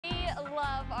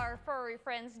love our furry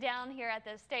friends down here at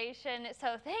the station.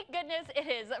 So thank goodness it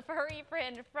is Furry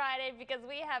Friend Friday because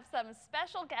we have some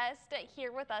special guests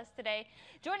here with us today.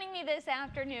 Joining me this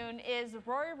afternoon is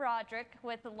Roy Roderick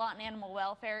with Lawton Animal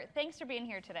Welfare. Thanks for being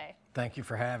here today. Thank you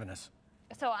for having us.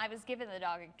 So I was giving the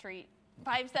dog a treat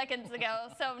 5 seconds ago,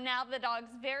 so now the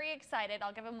dog's very excited.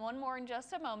 I'll give him one more in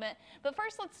just a moment. But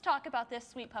first, let's talk about this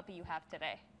sweet puppy you have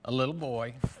today. A little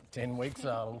boy, 10 weeks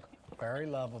old, very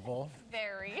lovable.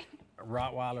 Very. A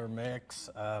Rottweiler mix.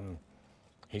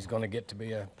 He's going to get to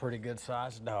be a pretty good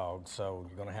sized dog, so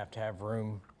you're going to have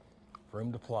room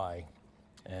to play.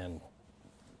 And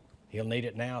he'll need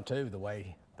it now too, the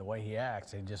way he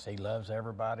acts. He loves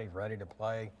everybody, ready to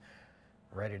play,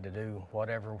 ready to do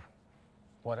whatever.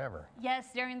 Yes,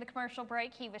 during the commercial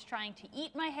break, he was trying to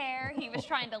eat my hair. He was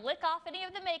trying to lick off any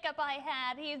of the makeup I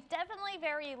had. He's definitely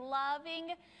very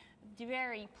loving,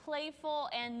 very playful,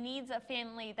 and needs a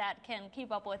family that can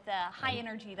keep up with the high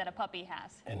energy that a puppy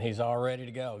has. And he's all ready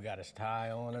to go. Got his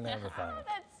tie on and everything.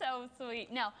 That's so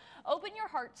sweet. Now, Open Your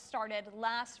Heart started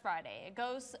last Friday. It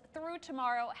goes through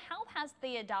tomorrow. How has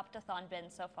the adopt-a-thon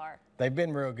been so far? They've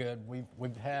been real good.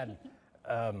 We've had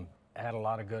a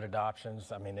lot of good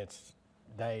adoptions. I mean, it's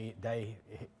day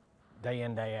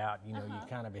in, day out. You know, you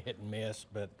kind of hit and miss,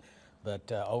 but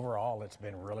overall, it's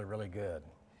been really good.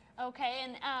 Okay,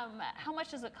 and how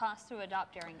much does it cost to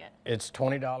adopt during it? It's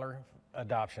 $20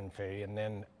 adoption fee, and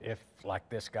then if, like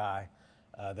this guy,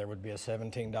 there would be a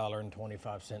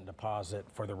 $17.25 deposit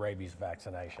for the rabies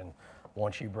vaccination.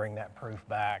 Once you bring that proof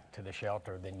back to the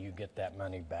shelter, then you get that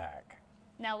money back.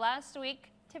 Now, last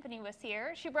week, Tiffany was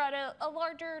here. She brought a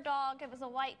larger dog. It was a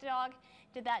white dog.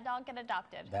 Did that dog get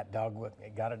adopted? That dog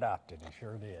got adopted. It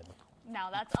sure did. Now,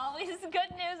 that's always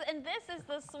good news. And this is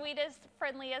the sweetest,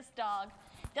 friendliest dog.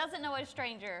 Doesn't know a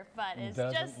stranger, but is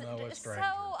just so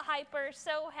hyper,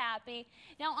 so happy.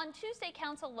 Now, on Tuesday,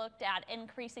 Council looked at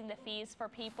increasing the fees for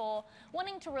people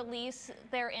wanting to release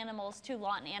their animals to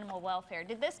Lawton Animal Welfare.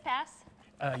 Did this pass?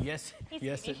 Yes,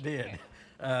 it did.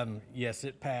 Yes,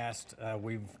 it passed.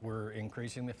 We're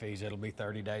increasing the fees. It'll be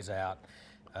 30 days out.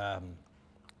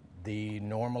 The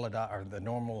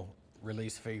normal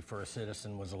release fee for a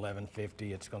citizen was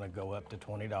 $11.50. It's going to go up to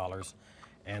 $20,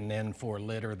 and then for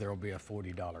litter there will be a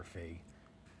 $40 fee.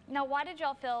 Now, why did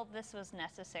y'all feel this was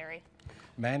necessary?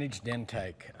 Managed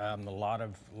intake. A lot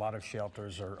of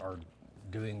shelters are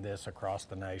doing this across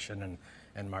the nation,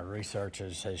 and my research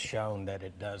has shown that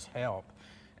it does help.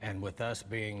 And with us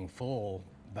being full,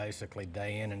 basically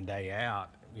day in and day out,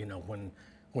 you know,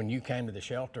 when you came to the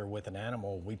shelter with an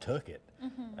animal, we took it.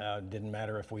 Didn't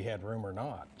matter if we had room or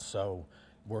not. So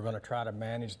we're going to try to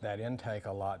manage that intake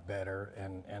a lot better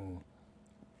and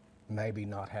maybe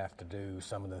not have to do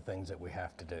some of the things that we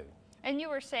have to do. And you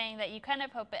were saying that you kind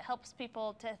of hope it helps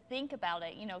people to think about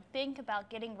it, you know, think about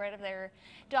getting rid of their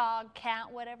dog, cat,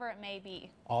 whatever it may be.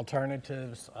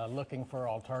 Alternatives, looking for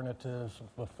alternatives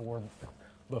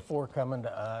before coming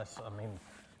to us. I mean,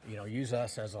 you know, use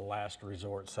us as a last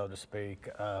resort, so to speak,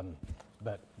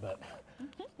 but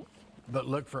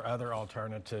look for other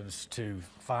alternatives to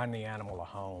find the animal a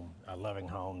home, a loving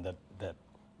home that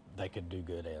they could do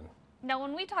good in. Now,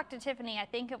 when we talked to Tiffany, I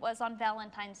think it was on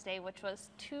Valentine's Day, which was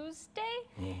Tuesday,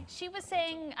 she was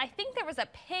saying, I think there was a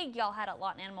pig y'all had at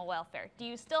Lawton Animal Welfare. Do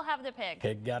you still have the pig?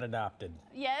 Pig got adopted.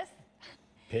 Yes?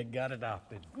 Pig got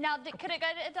adopted. Now, could it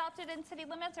get adopted in city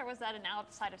limits, or was that an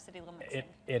outside of city limits?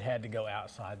 It had to go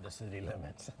outside the city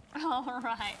limits. All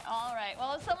right, all right.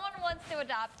 Well, if someone wants to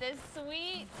adopt this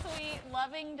sweet,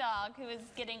 loving dog who is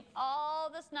getting all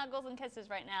the snuggles and kisses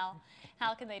right now,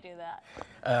 how can they do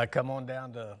that? Come on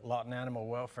down to Lawton Animal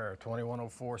Welfare,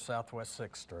 2104 Southwest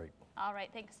 6th Street. All right,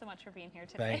 thanks so much for being here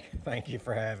today. Thank you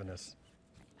for having us.